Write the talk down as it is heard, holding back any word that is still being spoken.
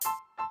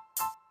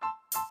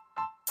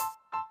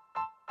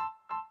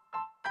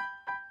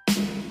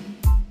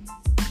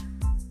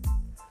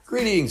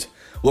Greetings.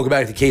 Welcome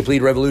back to the Cape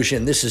Lead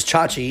Revolution. This is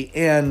Chachi,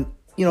 and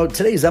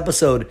today's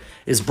episode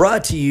is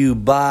brought to you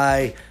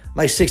by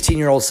my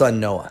 16-year-old son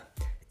Noah.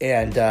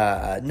 And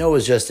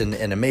Noah's just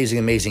an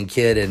amazing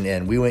kid,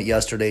 and we went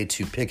yesterday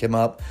to pick him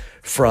up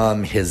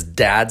from his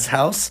dad's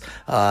house.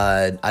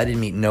 I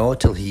didn't meet Noah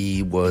till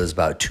he was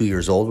about 2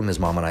 years old when his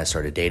mom and I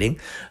started dating.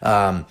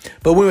 But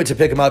we went to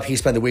pick him up. He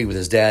spent the week with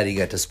his dad. He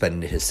got to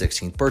spend his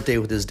 16th birthday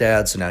with his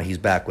dad, so now he's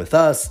back with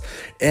us,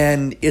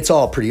 and it's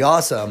all pretty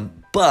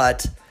awesome.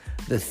 But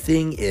the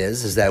thing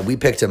is that we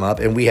picked him up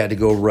and we had to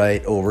go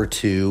right over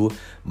to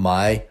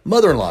my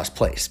mother-in-law's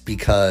place,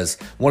 because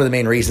one of the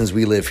main reasons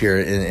we live here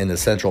in the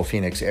central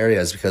Phoenix area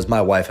is because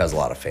my wife has a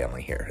lot of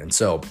family here. And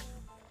so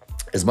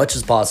as much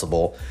as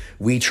possible,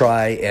 we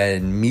try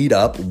and meet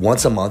up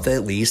once a month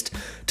at least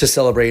to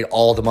celebrate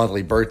all the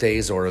monthly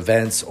birthdays or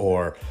events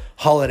or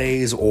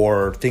holidays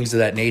or things of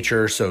that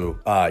nature. So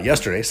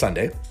yesterday,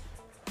 Sunday,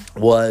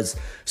 was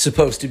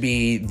supposed to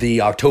be the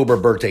October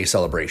birthday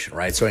celebration,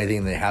 right? So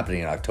anything that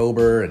happening in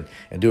October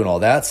and doing all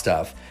that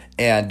stuff.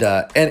 And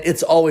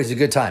it's always a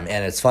good time,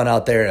 and it's fun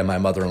out there. And my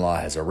mother-in-law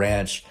has a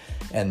ranch,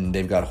 and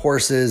they've got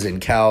horses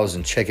and cows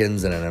and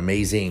chickens and an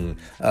amazing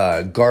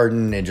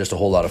garden and just a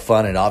whole lot of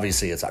fun. And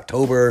obviously it's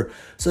October,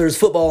 so there's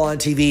football on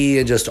TV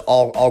and just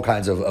all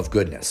kinds of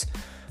goodness.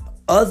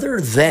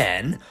 Other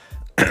than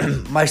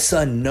my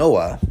son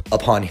Noah,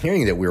 upon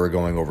hearing that we were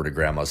going over to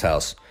Grandma's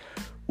house,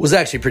 was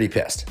actually pretty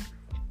pissed.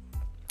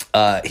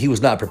 He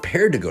was not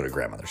prepared to go to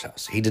grandmother's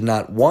house. He did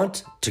not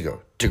want to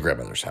go to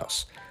grandmother's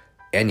house.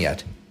 And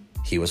yet,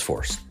 he was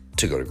forced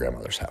to go to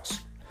grandmother's house.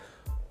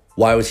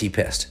 Why was he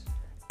pissed?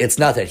 It's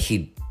not that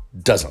he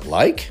doesn't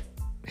like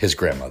his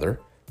grandmother,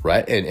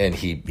 right? And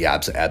he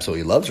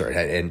absolutely loves her.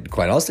 And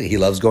quite honestly, he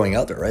loves going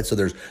out there, right? So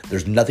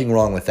there's nothing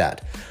wrong with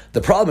that.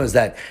 The problem is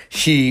that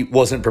he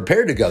wasn't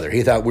prepared to go there.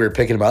 He thought we were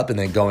picking him up and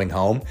then going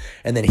home,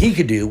 and then he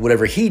could do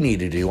whatever he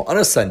needed to do on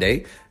a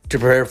Sunday to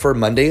prepare for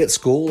Monday at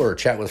school or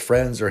chat with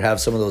friends or have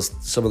some of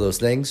those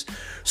things.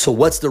 So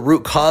what's the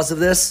root cause of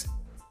this?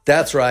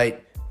 That's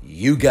right.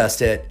 You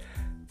guessed it.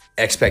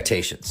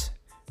 Expectations.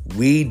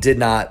 We did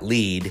not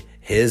lead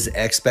his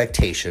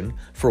expectation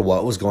for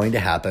what was going to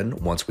happen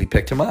once we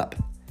picked him up.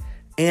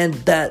 And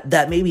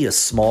that may be a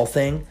small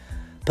thing,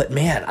 but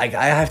man, I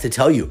have to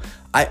tell you,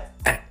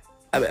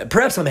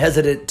 perhaps I'm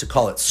hesitant to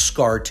call it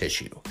scar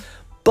tissue,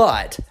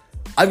 but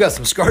I've got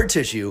some scar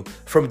tissue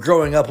from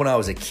growing up when I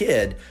was a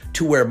kid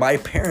to where my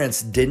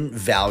parents didn't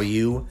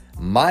value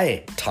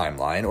my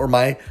timeline or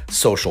my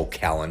social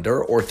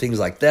calendar or things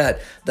like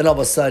that. Then all of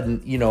a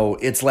sudden,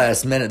 it's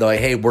last minute. They're like,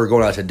 hey, we're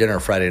going out to dinner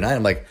Friday night.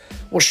 I'm like,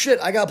 well, shit,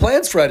 I got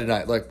plans Friday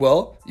night. Like,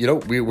 well,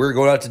 we're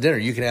going out to dinner.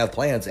 You can have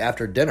plans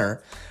after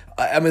dinner.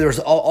 I mean, there's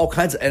all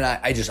kinds of, and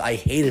I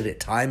hated it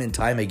time and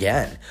time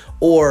again.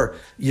 Or,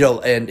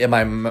 and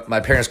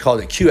my parents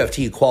called it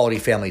QFT, quality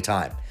family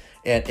time.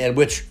 And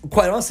which,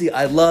 quite honestly,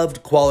 I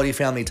loved quality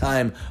family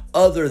time,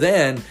 other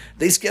than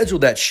they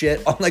scheduled that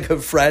shit on like a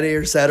Friday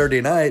or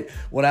Saturday night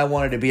when I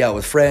wanted to be out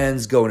with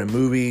friends, going to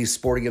movies,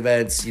 sporting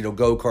events,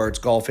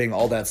 go-karts, golfing,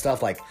 all that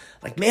stuff. Like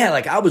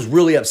I was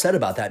really upset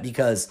about that,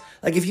 because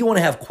like, if you want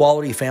to have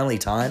quality family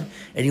time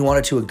and you want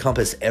it to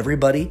encompass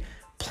everybody,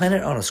 plan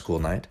it on a school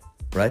night,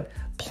 right?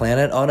 Plan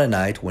it on a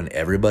night when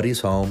everybody's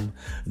home.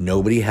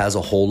 Nobody has a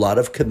whole lot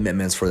of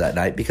commitments for that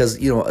night, because,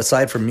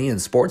 aside from me in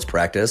sports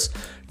practice,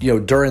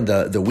 during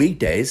the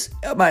weekdays,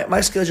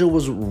 my schedule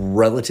was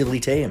relatively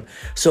tame.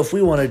 So if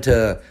we wanted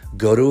to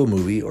go to a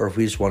movie, or if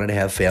we just wanted to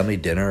have family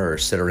dinner or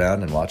sit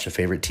around and watch a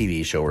favorite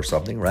TV show or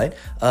something, right?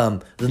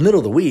 The middle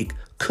of the week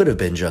could have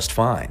been just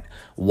fine.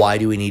 Why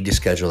do we need to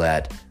schedule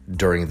that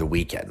during the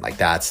weekend? Like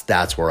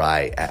that's where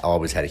I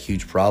always had a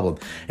huge problem.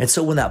 And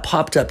so when that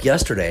popped up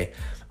yesterday,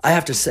 I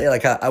have to say,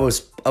 like, I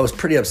was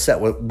pretty upset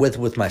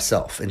with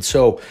myself. And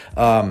so,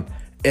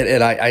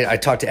 I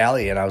talked to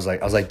Allie, and I was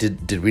like,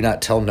 did we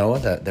not tell Noah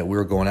that we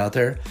were going out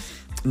there?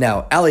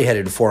 Now, Allie had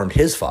informed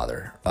his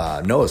father,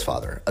 Noah's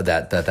father,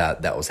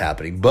 that was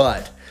happening,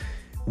 but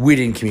we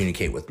didn't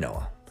communicate with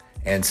Noah.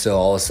 And so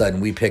all of a sudden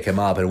we pick him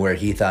up, and where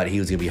he thought he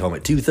was going to be home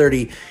at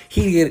 2:30,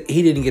 he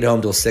didn't get home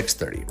till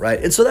 6:30,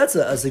 right? And so that's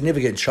a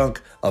significant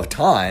chunk of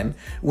time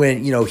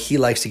when, he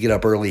likes to get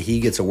up early. He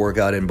gets a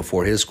workout in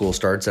before his school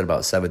starts at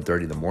about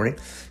 7:30 in the morning.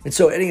 And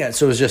so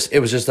it was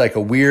just like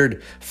a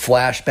weird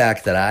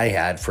flashback that I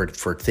had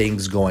for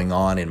things going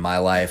on in my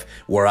life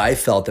where I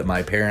felt that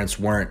my parents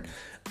weren't,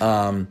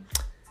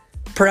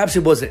 perhaps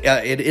it wasn't.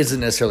 It isn't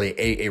necessarily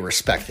a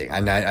respecting. I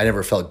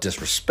never felt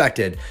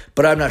disrespected,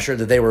 but I'm not sure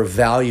that they were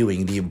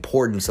valuing the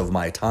importance of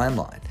my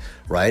timeline,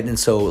 right? And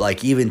so,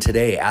 like, even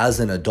today, as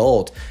an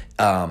adult,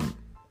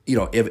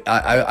 if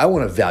I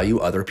want to value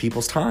other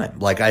people's time.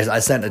 Like, I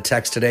sent a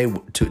text today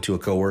to a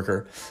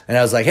coworker, and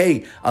I was like,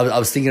 hey, I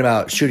was thinking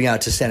about shooting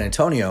out to San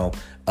Antonio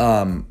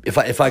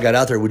if I got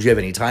out there, would you have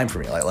any time for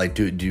me? Like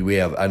do we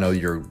have? I know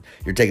you're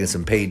taking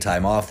some paid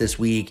time off this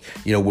week.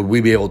 Would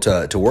we be able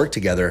to work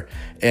together?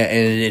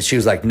 And she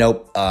was like,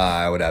 nope,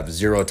 I would have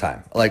zero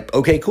time. Like,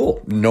 okay,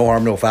 cool, no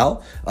harm, no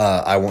foul.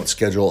 I won't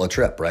schedule a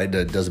trip. Right?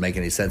 It doesn't make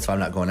any sense if I'm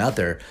not going out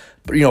there.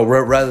 But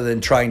rather than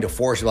trying to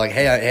force it, like,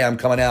 hey, I'm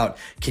coming out.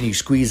 Can you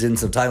squeeze in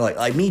some time?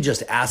 Like me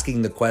just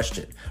asking the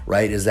question,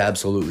 right, is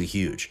absolutely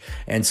huge.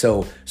 And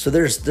so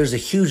there's a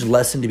huge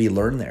lesson to be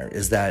learned there.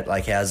 Is that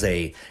like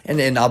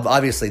and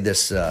obviously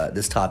this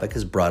topic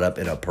is brought up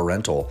in a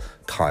parental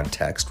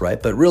context, right?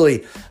 But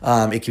really,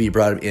 it can be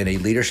brought up in a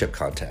leadership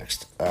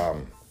context.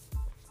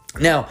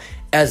 Now,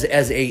 as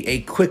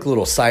a quick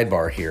little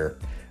sidebar here,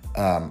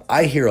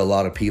 I hear a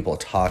lot of people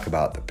talk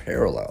about the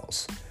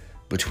parallels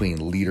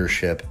between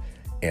leadership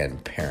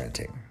and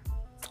parenting.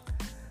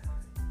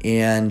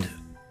 And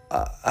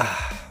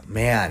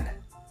man,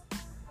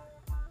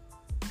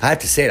 I have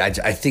to say it,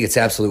 I think it's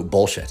absolute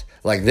bullshit.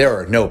 Like, there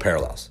are no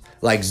parallels,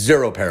 like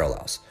zero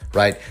parallels,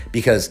 right?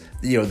 Because,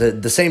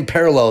 the same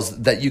parallels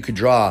that you could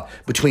draw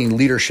between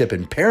leadership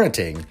and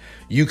parenting,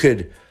 you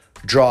could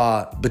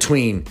draw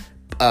between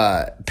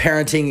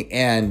parenting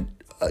and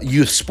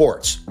youth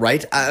sports,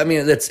 right? I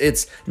mean,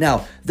 it's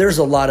now there's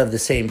a lot of the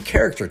same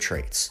character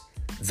traits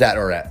that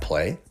are at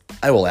play.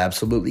 I will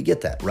absolutely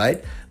get that,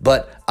 right?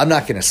 But I'm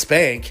not going to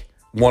spank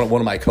one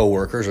of my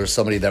coworkers or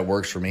somebody that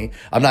works for me.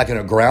 I'm not going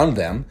to ground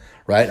them,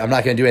 right? I'm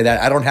not going to do any of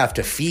that. I don't have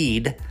to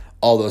feed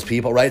all those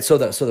people, right? So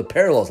the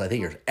parallels, I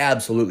think, are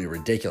absolutely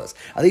ridiculous.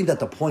 I think that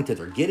the point that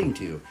they're getting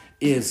to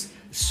is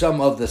some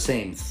of the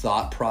same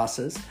thought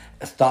processes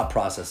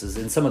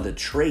and some of the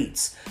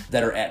traits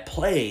that are at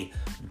play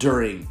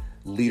during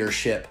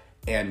leadership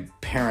and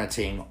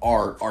parenting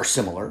are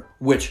similar,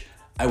 which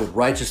I would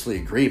righteously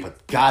agree,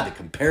 but God, the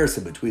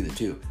comparison between the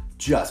two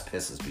just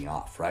pisses me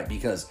off, right?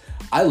 Because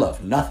I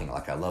love nothing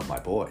like I love my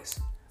boys.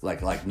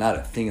 Like not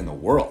a thing in the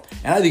world.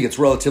 And I think it's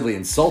relatively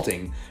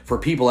insulting for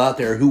people out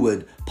there who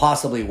would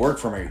possibly work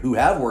for me, who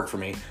have worked for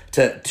me,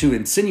 to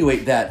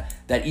insinuate that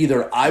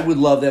either I would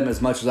love them as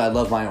much as I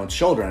love my own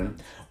children,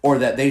 or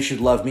that they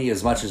should love me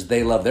as much as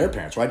they love their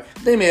parents, right?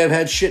 They may have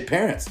had shit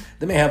parents.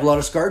 They may have a lot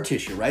of scar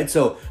tissue, right?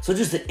 So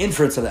just the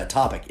inference of that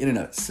topic in and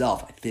of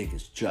itself, I think,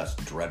 is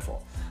just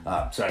dreadful.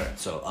 Sorry.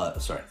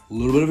 A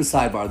little bit of a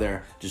sidebar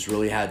there. Just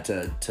really had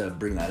to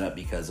bring that up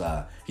because,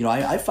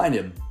 I find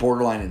it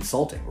borderline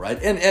insulting,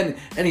 right? And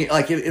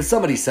like if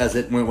somebody says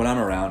it when I'm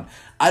around,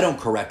 I don't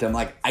correct them.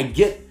 Like I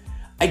get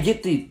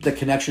the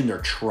connection they're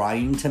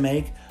trying to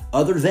make.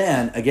 Other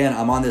than, again,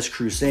 I'm on this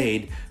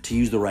crusade to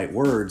use the right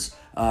words.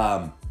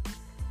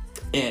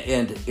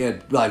 And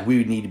like we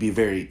would need to be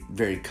very,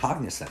 very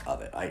cognizant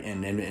of it,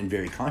 and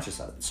very conscious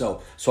of it.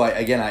 So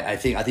I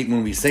think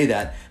when we say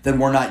that, then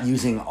we're not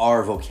using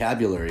our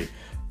vocabulary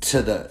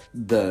to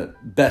the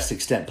best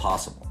extent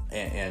possible.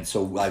 And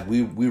so like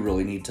we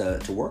really need to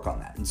work on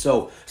that. And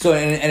so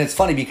it's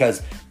funny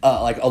because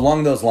like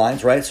along those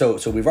lines, right? So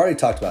we've already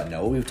talked about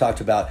Noah. We've talked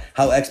about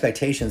how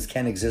expectations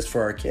can exist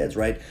for our kids,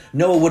 right?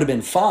 Noah would have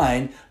been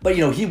fine, but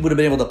he would have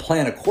been able to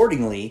plan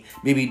accordingly,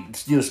 maybe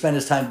spend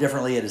his time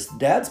differently at his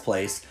dad's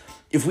place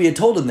if we had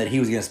told him that he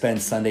was going to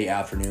spend Sunday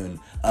afternoon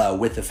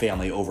with the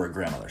family over at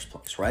grandmother's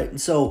place, right? And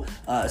so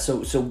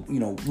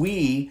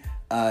we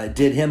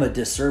did him a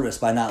disservice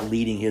by not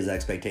leading his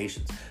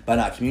expectations, by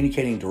not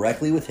communicating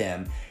directly with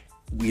him.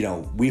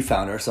 We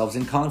found ourselves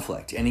in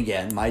conflict. And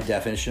again, my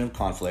definition of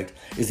conflict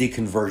is the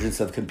convergence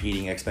of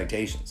competing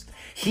expectations.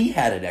 He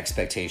had an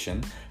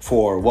expectation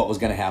for what was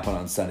going to happen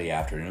on Sunday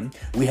afternoon.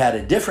 We had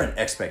a different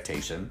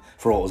expectation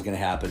for what was going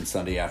to happen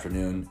Sunday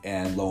afternoon.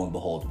 And lo and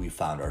behold, we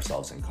found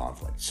ourselves in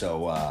conflict.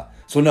 So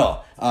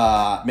no,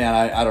 man,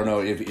 I don't know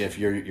if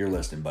you're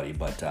listening, buddy,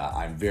 but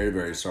I'm very,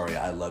 very sorry.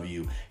 I love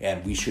you.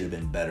 And we should have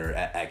been better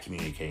at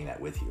communicating that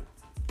with you.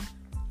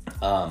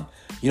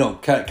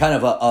 Kind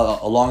of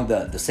along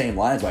the same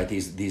lines, right?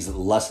 These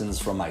lessons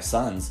from my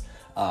sons.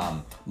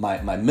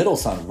 My middle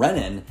son,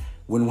 Renan,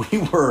 when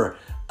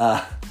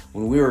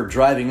we were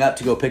driving up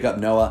to go pick up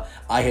Noah,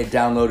 I had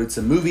downloaded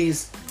some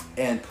movies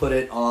and put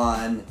it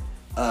on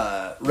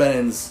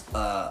Renan's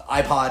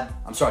iPad.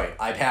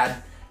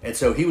 And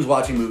so he was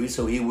watching movies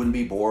so he wouldn't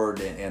be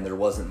bored, and there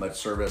wasn't much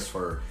service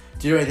to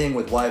do anything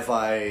with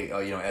Wi-Fi,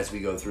 as we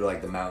go through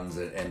like the mountains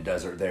and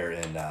desert there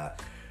in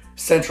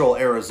central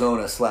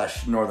Arizona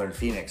 / northern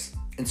Phoenix.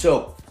 And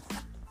so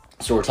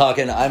we're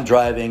talking, I'm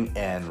driving,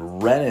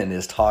 and Renan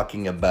is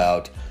talking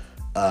about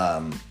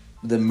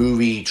the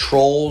movie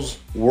Trolls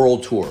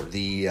World Tour,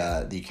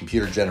 the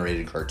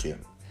computer-generated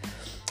cartoon.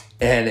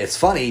 And it's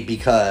funny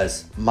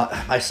because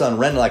my son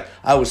Renan,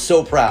 I was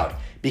so proud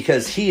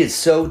because he is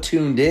so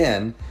tuned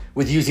in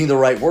with using the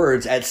right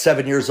words at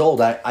 7 years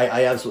old.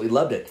 I absolutely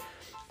loved it.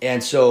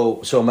 And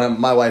so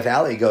my wife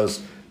Allie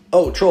goes,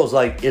 "Oh, Trolls,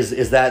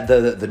 is that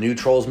the new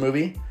Trolls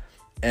movie?"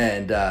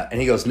 And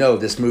he goes, "No,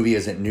 this movie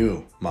isn't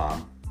new,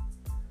 Mom."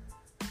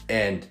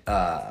 And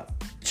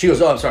she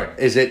goes, "Oh, I'm sorry.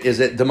 Is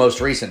it the most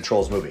recent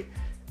Trolls movie?"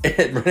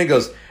 And Renan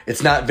goes,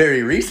 "It's not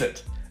very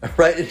recent,"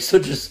 right? And so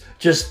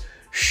just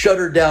shut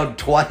her down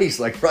twice,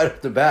 right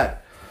off the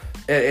bat.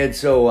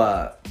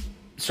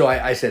 So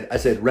I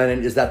said,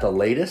 Renan, is that the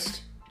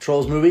latest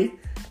Trolls movie?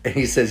 And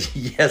he says,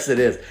 yes, it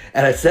is.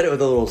 And I said it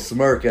with a little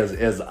smirk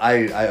as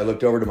I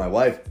looked over to my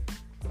wife.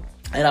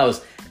 And I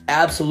was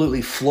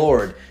absolutely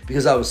floored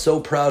because I was so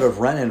proud of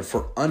Renan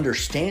for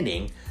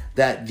understanding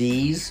that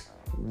these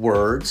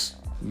words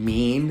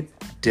mean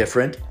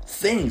different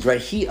things,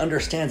 right? He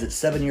understands at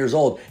 7 years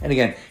old. And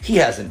again, he's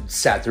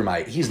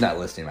not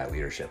listening to my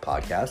leadership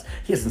podcast.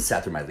 He hasn't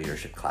sat through my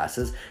leadership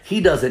classes. He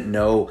doesn't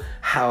know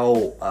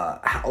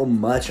how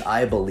much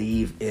I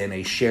believe in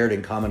a shared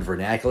and common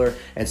vernacular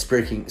and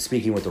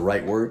speaking with the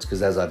right words.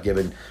 Because as I've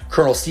given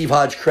Colonel Steve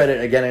Hodge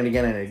credit again and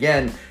again and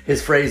again,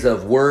 his phrase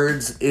of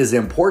words is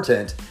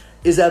important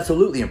is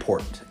absolutely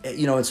important,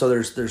 and so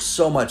there's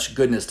so much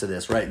goodness to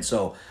this, right? And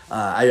so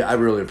I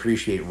really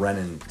appreciate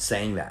Renan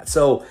saying that.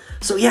 So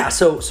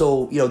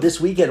this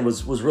weekend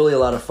was really a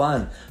lot of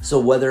fun. So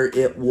whether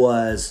it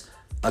was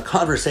a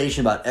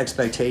conversation about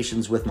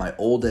expectations with my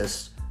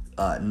oldest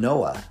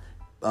Noah,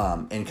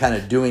 and kind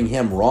of doing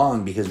him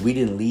wrong because we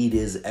didn't lead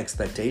his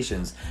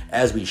expectations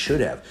as we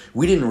should have.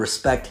 We didn't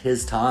respect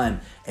his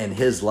time and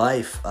his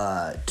life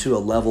to a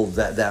level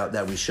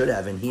that we should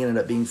have, and he ended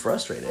up being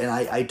frustrated. And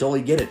I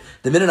totally get it.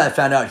 The minute I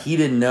found out he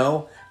didn't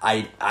know,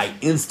 I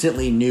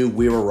instantly knew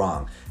we were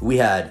wrong. We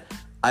had,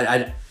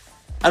 I'm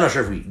not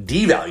sure if we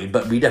devalued,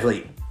 but we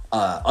definitely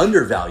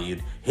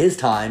undervalued his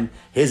time,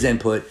 his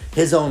input,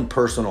 his own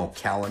personal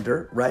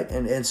calendar, right?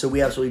 And so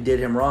we absolutely did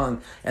him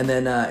wrong. And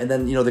then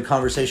the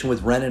conversation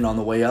with Renan on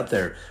the way up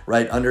there,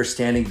 right?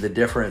 Understanding the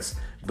difference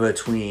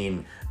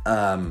between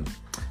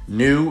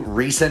new,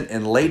 recent,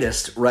 and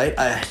latest, right?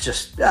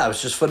 It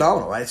was just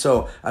phenomenal, right?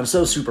 So I'm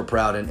so super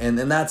proud,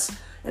 and that's.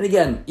 And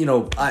again,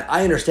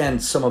 I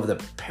understand some of the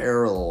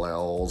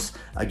parallels,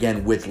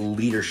 again, with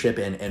leadership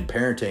and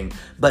parenting,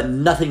 but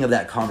nothing of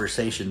that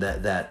conversation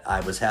that I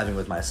was having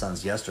with my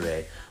sons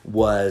yesterday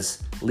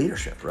was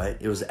leadership, right?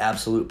 It was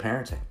absolute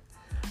parenting.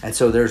 And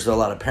so there's a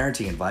lot of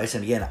parenting advice.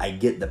 And again, I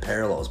get the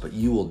parallels, but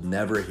you will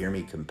never hear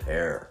me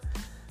compare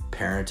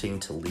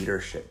parenting to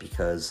leadership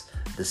because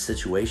the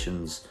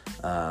situations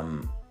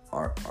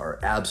are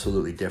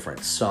absolutely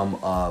different. Some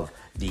of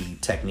the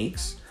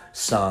techniques,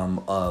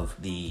 some of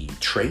the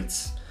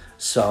traits,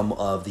 some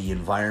of the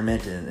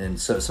environment, and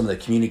so some of the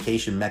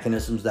communication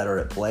mechanisms that are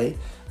at play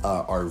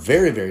are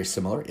very, very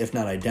similar, if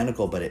not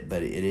identical. But it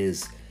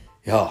is,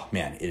 oh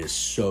man, it is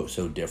so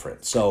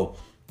different. So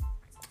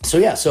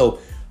think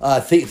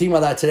about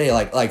that today.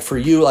 Like for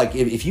you, like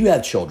if you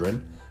have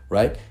children,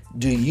 right?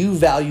 Do you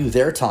value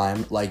their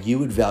time like you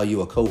would value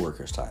a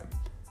coworker's time?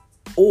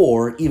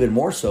 Or even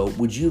more so,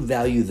 would you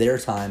value their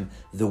time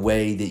the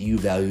way that you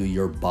value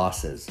your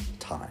boss's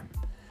time?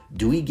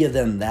 Do we give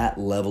them that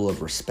level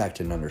of respect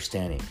and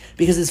understanding?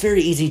 Because it's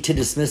very easy to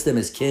dismiss them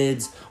as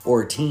kids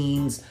or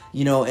teens,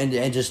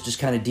 and just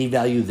kind of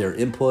devalue their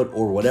input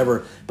or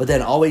whatever. But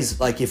then always,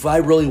 like, if I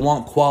really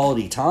want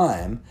quality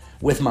time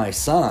with my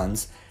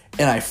sons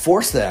and I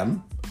force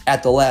them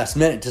at the last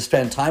minute to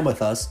spend time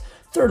with us,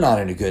 they're not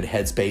in a good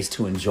headspace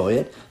to enjoy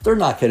it. They're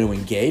not going to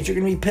engage. You're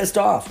going to be pissed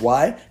off.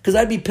 Why? Because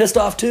I'd be pissed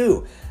off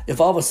too. If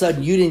all of a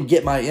sudden you didn't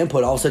get my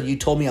input, all of a sudden you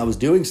told me I was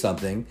doing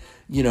something,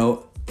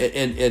 and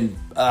again,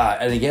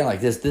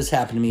 like this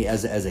happened to me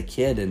as a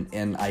kid,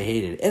 and I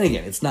hated it. And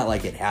again, it's not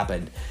like it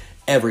happened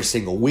every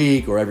single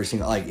week or every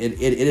single, like it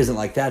isn't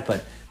like that.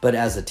 But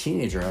as a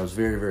teenager, I was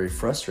very, very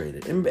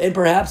frustrated, and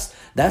perhaps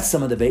that's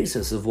some of the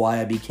basis of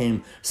why I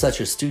became such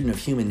a student of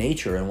human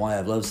nature and why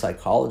I've loved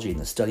psychology and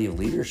the study of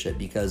leadership,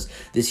 because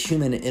this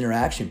human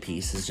interaction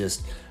piece is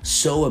just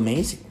so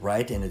amazing,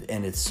 right?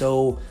 And it's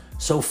so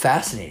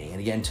fascinating. And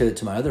again,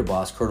 to my other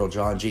boss, Colonel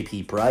John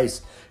J.P.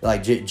 Price,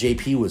 like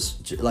JP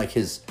was like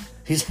his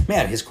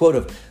quote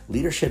of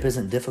leadership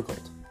isn't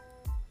difficult,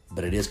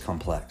 but it is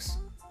complex.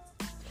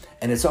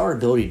 And it's our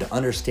ability to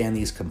understand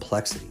these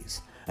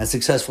complexities and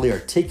successfully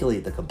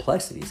articulate the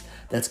complexities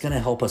that's going to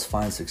help us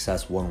find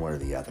success one way or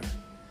the other.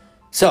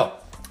 So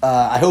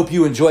I hope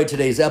you enjoyed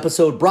today's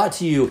episode, brought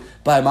to you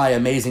by my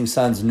amazing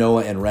sons,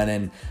 Noah and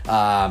Renan.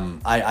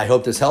 I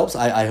hope this helps.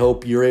 I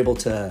hope you're able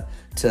to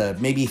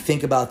maybe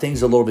think about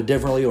things a little bit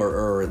differently,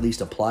 or at least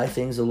apply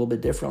things a little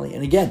bit differently.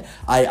 And again,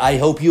 I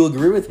hope you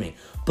agree with me.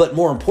 But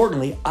more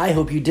importantly, I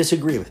hope you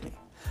disagree with me.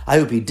 I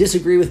hope you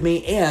disagree with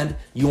me and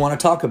you want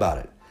to talk about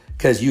it.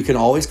 Because you can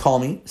always call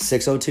me,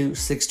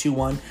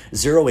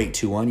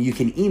 602-621-0821. You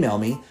can email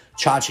me,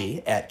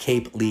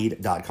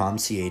 chachi@capelead.com,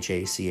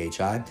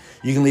 CHACHI.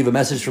 You can leave a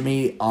message for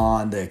me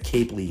on the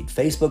Cape Lead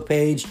Facebook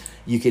page.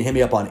 You can hit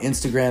me up on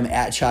Instagram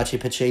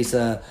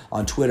 @ChachiPachesa,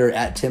 on Twitter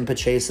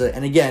 @TimPachesa.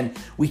 And again,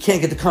 we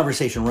can't get the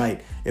conversation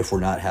right if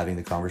we're not having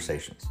the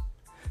conversations.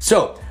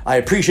 So I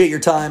appreciate your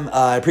time.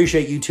 I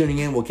appreciate you tuning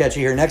in. We'll catch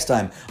you here next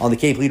time on the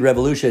Cape Lead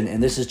Revolution.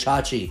 And this is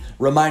Chachi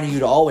reminding you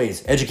to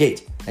always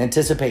educate,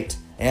 anticipate,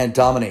 and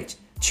dominate.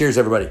 Cheers,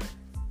 everybody.